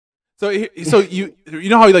So you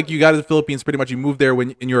know how like you got to the Philippines pretty much you moved there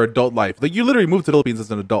when in your adult life. Like you literally moved to the Philippines as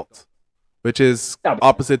an adult, which is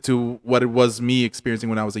opposite to what it was me experiencing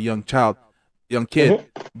when I was a young kid.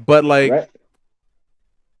 But like Right.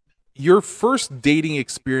 your first dating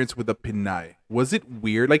experience with a Pinay, was it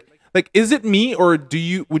weird? Like is it me or would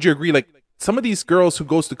you agree like some of these girls who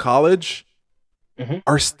goes to college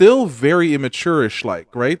are still very immature-ish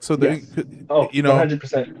like, right? So they Yes. Oh, you know,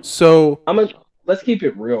 100%. so I'm gonna let's keep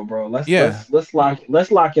it real, bro. Let's yeah. let's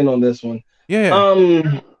let's lock in on this one. Yeah,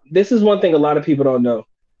 yeah. This is one thing a lot of people don't know.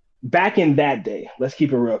 Back in that day, let's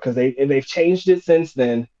keep it real because they've changed it since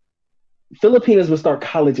then. Filipinos would start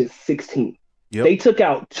college at 16. Yep. They took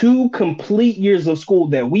out 2 complete years of school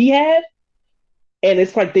that we had, and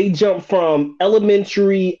it's like they jumped from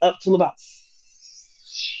elementary up to about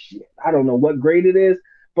I don't know what grade it is,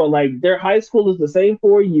 but like their high school is the same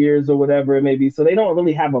 4 years or whatever it may be. So they don't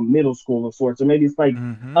really have a middle school of sorts, or maybe it's like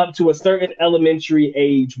Mm-hmm. up to a certain elementary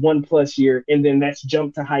age, 1 plus year, and then that's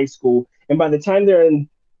jumped to high school. And by the time they're in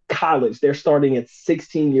college, they're starting at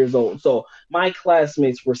 16 years old. So my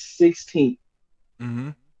classmates were 16, Mm-hmm.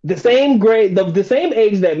 the same grade, the same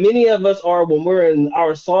age that many of us are when we're in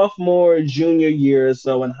our sophomore, junior year or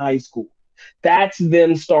so in high school. That's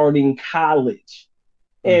them starting college.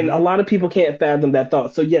 And a Mm-hmm. lot of people can't fathom that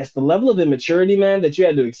thought. So yes, the level of immaturity, man, that you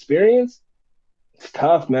had to experience, it's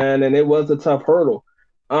tough, man, and it was a tough hurdle.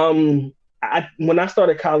 When I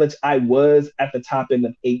started college, I was at the top end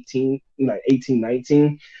of 18, like 18,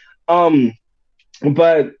 19. Um,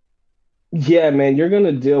 but yeah, man, you're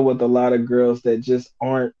gonna deal with a lot of girls that just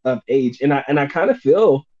aren't of age, and I kind of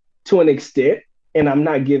feel to an extent, and I'm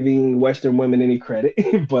not giving Western women any credit,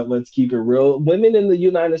 but let's keep it real. Women in the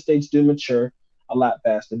United States do mature a lot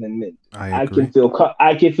faster than men. I I agree.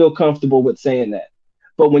 I can feel comfortable with saying that.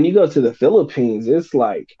 But when you go to the Philippines, it's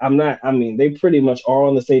like I'm not. I mean, they pretty much are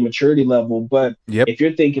on the same maturity level. But Yep. if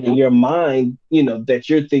you're thinking in your mind, that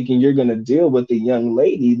you're thinking you're going to deal with a young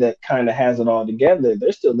lady that kind of has it all together,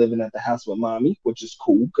 they're still living at the house with mommy, which is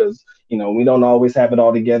cool because we don't always have it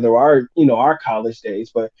all together. Our college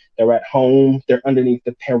days, but they're at home. They're underneath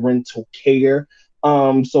the parental care.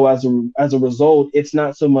 So as a result, it's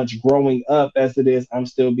not so much growing up as it is I'm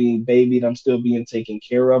still being babied, I'm still being taken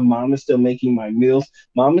care of. Mom is still making my meals,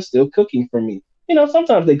 mom is still cooking for me.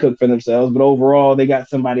 Sometimes they cook for themselves, but overall they got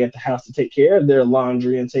somebody at the house to take care of their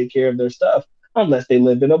laundry and take care of their stuff. Unless they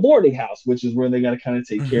live in a boarding house, which is where they got to kind of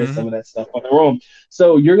take care of Mm-hmm. some of that stuff on their own.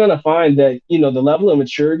 So you're going to find that, the level of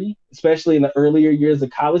maturity, especially in the earlier years of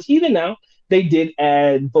college, even now, they did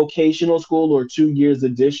add vocational school or 2 years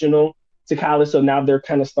additional to college. So now they're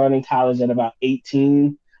kind of starting college at about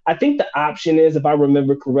 18. I think the option is, if I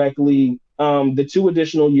remember correctly, the 2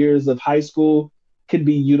 additional years of high school could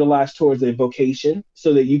be utilized towards a vocation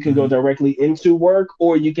so that you can go Mm-hmm. directly into work,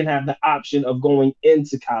 or you can have the option of going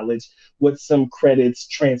into college with some credits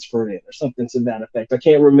transferred in or something to that effect. I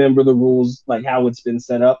can't remember the rules, like how it's been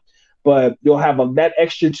set up, but you'll have that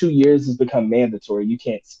extra 2 years has become mandatory. You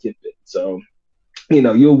can't skip it. So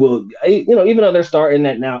you will, even though they're starting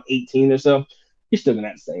at now 18 or so, you're still gonna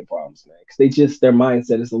have the same problems, man. Because their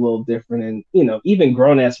mindset is a little different, and even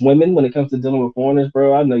grown ass women when it comes to dealing with foreigners,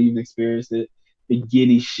 bro. I know you've experienced it. The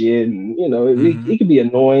giddy shit, and Mm-hmm. it can be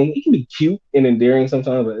annoying. It can be cute and endearing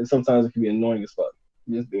sometimes, but sometimes it can be annoying as fuck.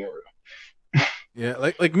 Just being real. Yeah,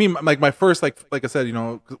 like me, like my first, like I said,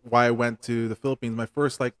 why I went to the Philippines. My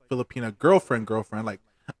first like Filipina girlfriend. Like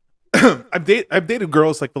I've dated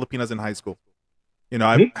girls like Filipinas in high school. I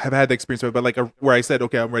Mhm. have had the experience with it, but like where I said,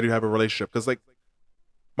 okay, I'm ready to have a relationship because like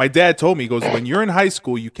my dad told me, he goes, when you're in high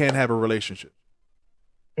school, you can't have a relationship.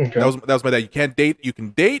 Okay. That was my dad. You can't date. You can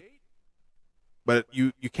date, but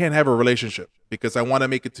you can't have a relationship because I want to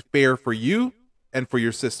make it fair for you and for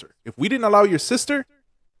your sister. If we didn't allow your sister,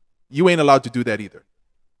 you ain't allowed to do that either.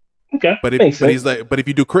 Okay. Makes He's sense. like, but if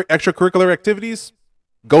you do extracurricular activities,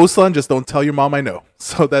 go son, just don't tell your mom I know.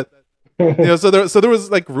 So that so there was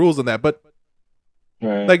like rules in that. But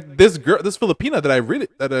Right. like this Filipina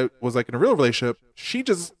that I was like in a real relationship, she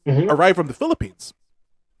just Hmm. arrived from the Philippines.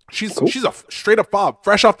 Cool. She's a straight up fob,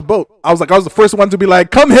 fresh off the boat. I was the first one to be like,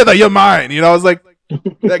 come hither, you're mine. I was like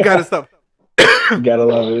that kind of stuff. Gotta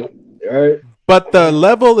love it. All right. But the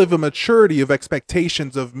level of immaturity of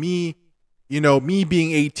expectations of me, me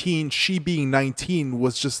being 18, she being 19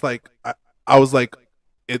 was just like I was like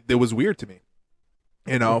it was weird to me,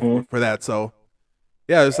 Hmm. for that. So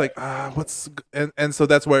yeah, it's like what's and so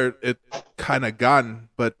that's where it kind of gone.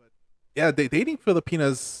 But yeah, dating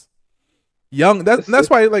Filipinas young. That's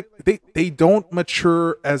why like they don't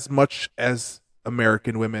mature as much as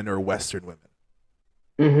American women or Western women.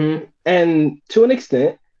 And to an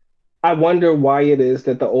extent, I wonder why it is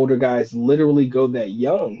that the older guys literally go that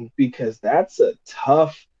young, because that's a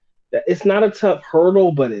tough, it's not a tough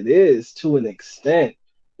hurdle, but it is to an extent,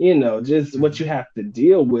 just what Mm-hmm. you have to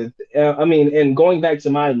deal with. I mean, and going back to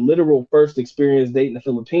my literal first experience dating a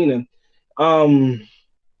Filipina, um,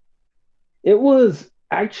 it was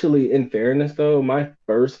actually, in fairness though, my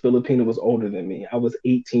first Filipina was older than me. I was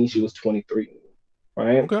 18, she was 23,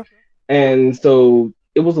 right? Okay. And so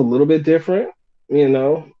it was a little bit different,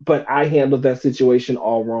 but I handled that situation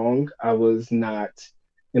all wrong. I was not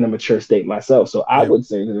in a mature state myself. So I Yeah. would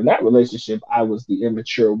say that in that relationship, I was the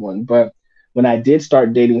immature one. But when I did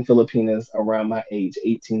start dating Filipinas around my age,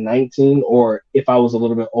 18, 19, or if I was a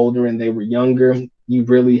little bit older and they were younger, you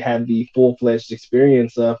really have the full fledged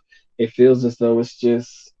experience of it feels as though it's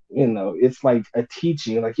just, it's like a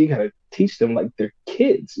teaching, like you got to teach them like they're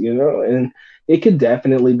kids, and it could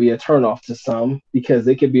definitely be a turnoff to some because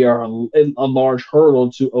it could be a large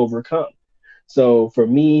hurdle to overcome. So for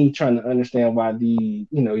me, trying to understand why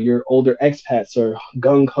your older expats are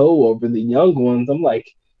gung ho over the young ones, I'm like,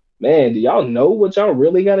 man, do y'all know what y'all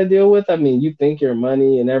really got to deal with? I mean, you think your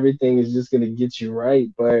money and everything is just gonna get you right,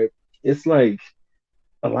 but it's like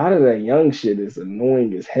a lot of that young shit is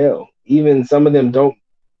annoying as hell. Even some of them don't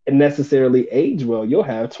necessarily age well. You'll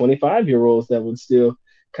have 25-year-olds that would still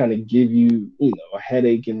kind of give you, a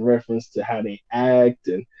headache in reference to how they act.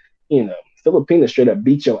 And, Filipinos straight up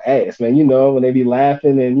beat your ass, man. When they be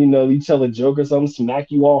laughing and, you tell a joke or something,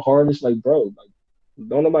 smack you all hard. It's like, bro,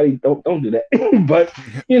 like, don't do that. But,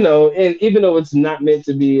 and even though it's not meant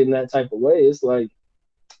to be in that type of way, it's like,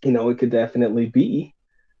 it could definitely be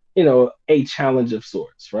a challenge of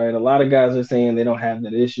sorts, right? A lot of guys are saying they don't have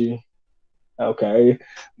that issue. Okay.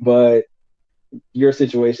 But your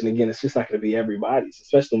situation, again, it's just not going to be everybody's,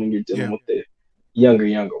 especially when you're dealing Yeah. with the younger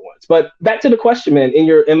ones. But back to the question, man, in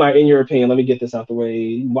your opinion, let me get this out the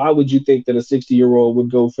way. Why would you think that a 60-year-old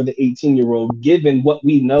would go for the 18-year-old given what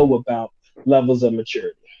we know about levels of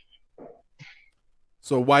maturity?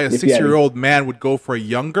 So why a If you 60 had year to, old man would go for a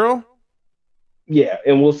young girl? yeah,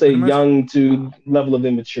 and we'll say Pretty much. young to level of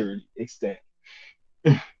immaturity extent.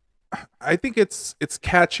 I think it's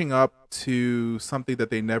catching up to something that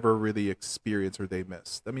they never really experienced or they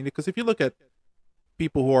missed. I mean, because if you look at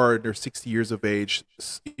people who are in their 60 years of age,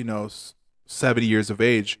 70 years of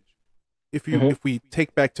age, Mm-hmm. if we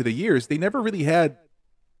take back to the years, they never really had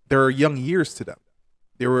their young years to them.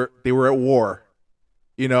 They were at war,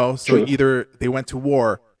 so True. either they went to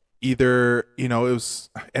war, either, it was,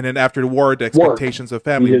 and then after the war, the Work. expectations of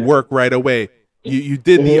family, Yeah. work right away. You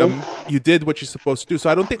did Mm-hmm. you did what you're supposed to do. So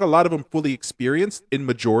I don't think a lot of them fully experienced in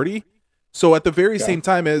majority. So at the very Okay. same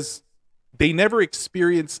time as they never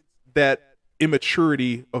experienced that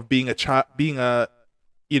immaturity of being a child, being a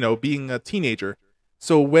teenager.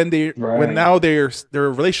 So when Right. now their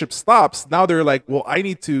relationship stops, now they're like, well, I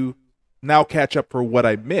need to now catch up for what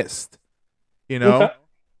I missed, you Okay. know?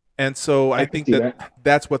 And so I I can think see that that.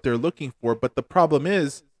 that's what they're looking for. But the problem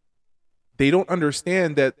is they don't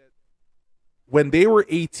understand that when they were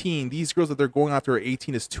 18, these girls that they're going after are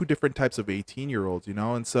 18 is two different types of 18-year-olds,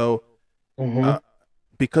 And so Mm-hmm. uh,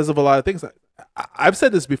 because of a lot of things, I've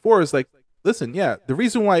said this before, is like, listen, yeah, the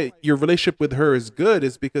reason why your relationship with her is good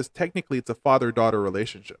is because technically it's a father-daughter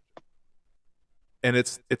relationship. And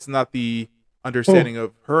it's not the understanding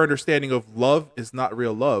of her understanding of love is not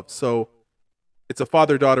real love. So it's a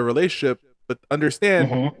father-daughter relationship, but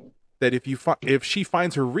understand Mm-hmm. that if she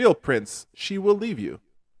finds her real prince, she will leave you.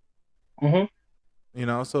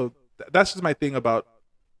 Mm-hmm. So that's just my thing about.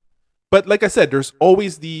 But like I said, there's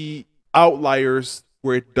always the outliers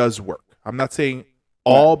where it does work. I'm not saying Right.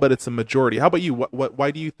 all, but it's a majority. How about you?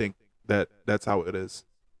 Why do you think that that's how it is?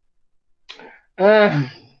 Uh,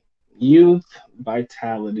 Youth,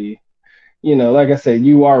 vitality. Like I said,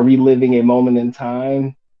 you are reliving a moment in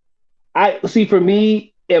time. I see. For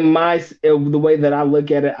me, the way that I look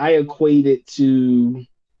at it, I equate it to,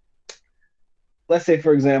 let's say,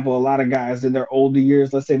 for example, a lot of guys in their older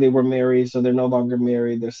years. Let's say they were married, so they're no longer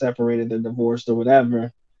married. They're separated. They're divorced or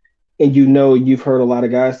whatever. And you've heard a lot of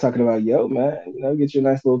guys talking about, yo, man, get you a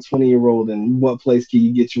nice little 20-year-old. And what place can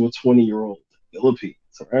you get you a 20-year-old? Philippines,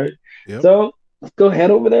 right? Yep. So let's go head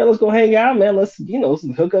over there. Let's go hang out, man. Let's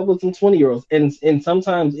hook up with some 20-year-olds. And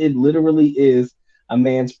sometimes it literally is a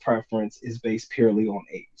man's preference is based purely on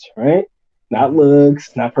age, right? Not Mm-hmm.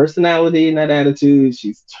 looks, not personality, not attitude.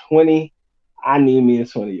 She's 20. I need me a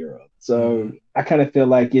 20-year-old. So I kind of feel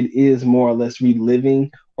like it is more or less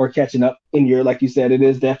reliving or catching up in your, like you said, it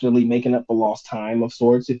is definitely making up for lost time of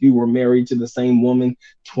sorts. If you were married to the same woman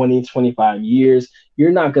 20, 25 years,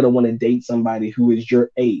 you're not going to want to date somebody who is your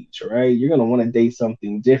age, right? You're going to want to date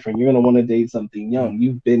something different. You're going to want to date something young.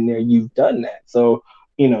 You've been there, you've done that. So,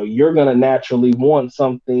 you're going to naturally want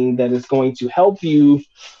something that is going to help you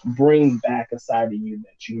bring back a side of you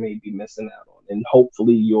that you may be missing out on. And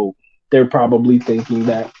hopefully they're probably thinking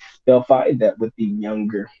that they'll find that with the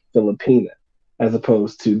younger Filipina as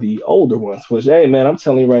opposed to the older ones. Which, hey, man, I'm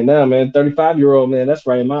telling you right now, man, 35-year-old, man, that's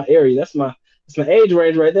right in my area. That's my age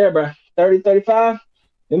range right there, bro. 30, 35,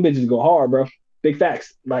 them bitches go hard, bro. Big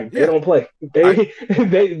facts. Like, they Yeah. don't play.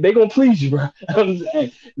 They gonna please you, bro.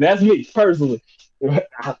 Hey, that's me personally.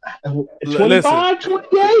 Listen, 25,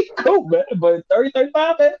 28, cool, man. But 30,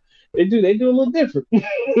 35, man, they do a little different.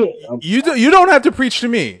 you don't have to preach to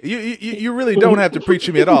me. You really don't have to preach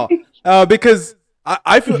to me at all. Because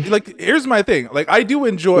I feel like, here's my thing. Like, I do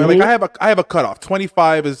enjoy, like, I have a cutoff.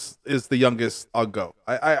 25 is the youngest I'll go.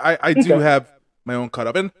 I do have my own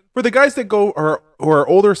cutoff. And for the guys that go who are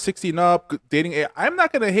older, 60 and up, dating, I'm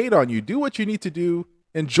not gonna hate on you. Do what you need to do.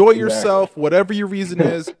 Enjoy yourself, whatever your reason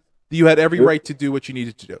is. You had every right to do what you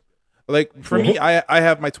needed to do. Like, for me, I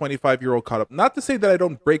have my 25-year-old caught up. Not to say that I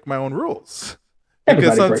don't break my own rules.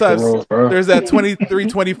 Because sometimes there's that 23,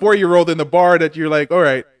 24-year-old in the bar that you're like, all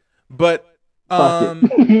right. But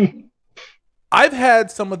I've had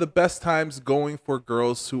some of the best times going for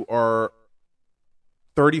girls who are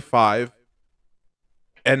 35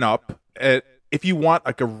 and up. And if you want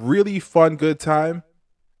like a really fun, good time,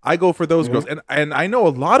 I go for those girls. And I know a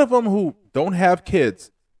lot of them who don't have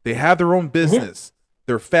kids. They have their own business.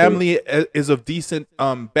 Their family is of decent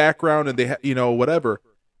background, and they whatever.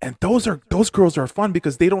 And those girls are fun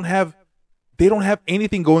because they don't have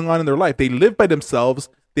anything going on in their life. They live by themselves.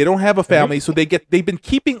 They don't have a family, so they've been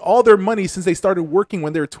keeping all their money since they started working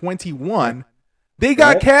when they're 21. They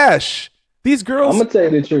got cash. These girls. I'm gonna tell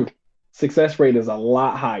you the truth. Success rate is a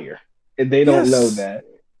lot higher, and they don't know that.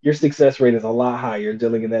 Your success rate is a lot higher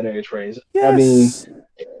dealing in that age range. Yes. I mean,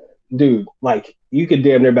 dude, like, you could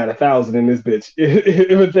damn near about 1,000 in this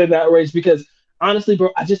bitch within that range, because honestly, bro,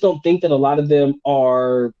 I just don't think that a lot of them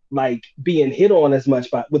are like being hit on as much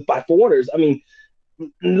by foreigners. I mean,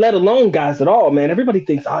 let alone guys at all, man. Everybody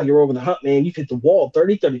thinks, oh, you're over the hump, man. You've hit the wall,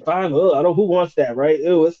 30, 35. Oh, I know who wants that, right?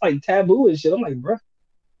 Ew, it's like taboo and shit. I'm like, bro,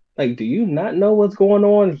 like, do you not know what's going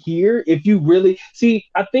on here? If you really see,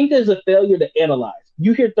 I think there's a failure to analyze.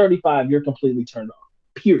 You hear 35, you're completely turned off.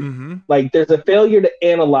 Period. Like, there's a failure to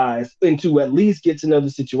analyze and to at least get to know the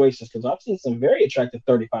situations, because I've seen some very attractive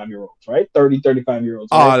 35-year-olds, right? 30, 35-year-olds.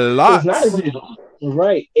 Right? A lot. So it's not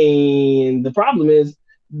right. And the problem is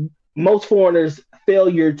most foreigners'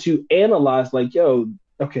 failure to analyze, like, yo,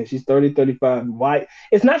 okay, she's 30, 35. Why?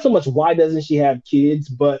 It's not so much why doesn't she have kids,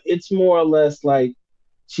 but it's more or less like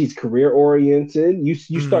she's career oriented. You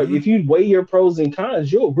start, if you weigh your pros and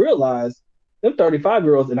cons, you'll realize them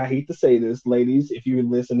 35-year-olds, and I hate to say this, ladies, if you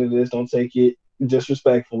listen to this, don't take it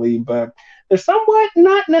disrespectfully, but they're somewhat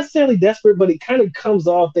not necessarily desperate, but it kind of comes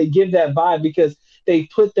off, they give that vibe because they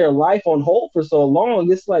put their life on hold for so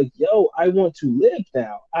long. It's like, yo, I want to live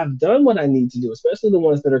now. I've done what I need to do, especially the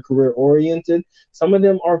ones that are career oriented. Some of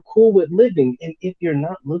them are cool with living. And if you're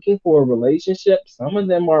not looking for a relationship, some of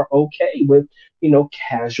them are okay with,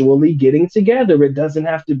 casually getting together. It doesn't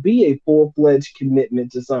have to be a full-fledged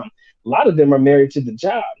commitment to something. A lot of them are married to the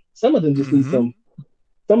job. Some of them just need some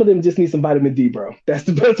vitamin D, bro. That's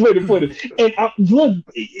the best way to put it. And look,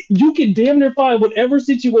 you can damn near find whatever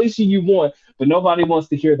situation you want, but nobody wants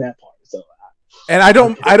to hear that part. So, and I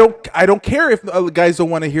don't care if guys don't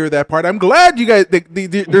want to hear that part. I'm glad you guys.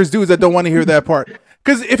 There's dudes that don't want to hear that part,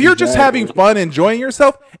 because if you're just having fun, enjoying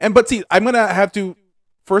yourself, but see, I'm gonna have to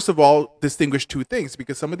first of all distinguish two things,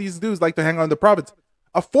 because some of these dudes like to hang out in the province.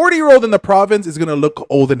 A 40-year-old in the province is gonna look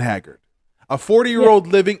old and haggard. A 40-year-old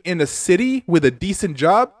living in a city with a decent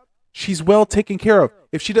job, she's well taken care of.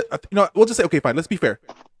 If she, we'll just say, okay, fine, let's be fair.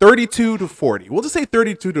 32 to 40. We'll just say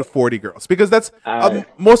 32 to 40 girls, because that's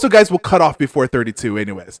most of the guys will cut off before 32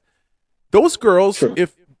 anyways. Those girls,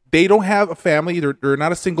 if they don't have a family, they're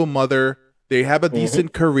not a single mother, they have a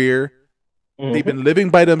decent career, they've been living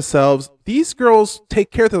by themselves. These girls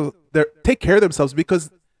take care of themselves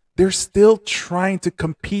because they're still trying to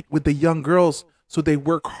compete with the young girls, so they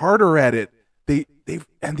work harder at it.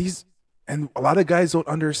 And a lot of guys don't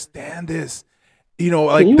understand this.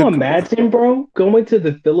 Like, can you imagine, bro, going to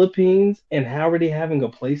the Philippines and already having a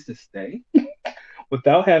place to stay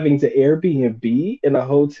without having to Airbnb in a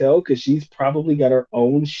hotel, because she's probably got her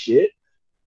own shit?